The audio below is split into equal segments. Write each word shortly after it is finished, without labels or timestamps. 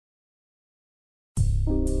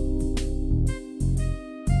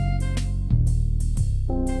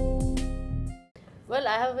Well,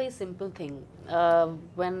 I have a very simple thing.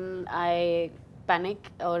 When I panic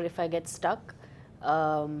or if I get stuck,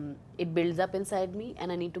 it builds up inside me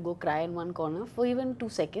and I need to go cry in one corner for even 2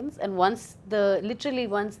 seconds. And literally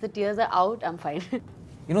once the tears are out, I'm fine.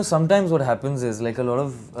 You know, sometimes what happens is, like, a lot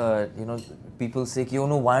of, people say, you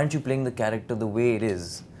know, why aren't you playing the character the way it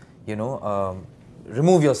is? You know,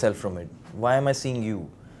 remove yourself from it. Why am I seeing you?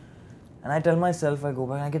 And I tell myself, I go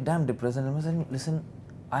back and I get damn depressed and I'm saying, listen,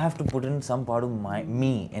 I have to put in some part of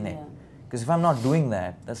me in it. Because if I'm not doing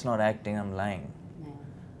that, that's not acting, I'm lying. Yeah.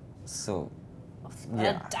 So,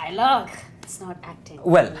 yeah. Dialogue. It's not acting.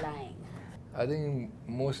 Well, it's lying. I think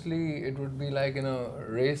mostly it would be like in a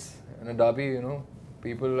race, in a derby, you know.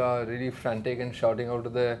 People are really frantic and shouting out to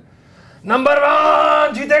the number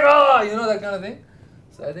one, jeetega, you know, that kind of thing.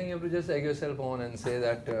 So I think you have to just egg yourself on and say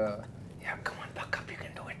that, yeah, come on, buck up, you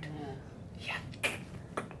can do it. Yeah.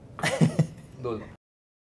 Those.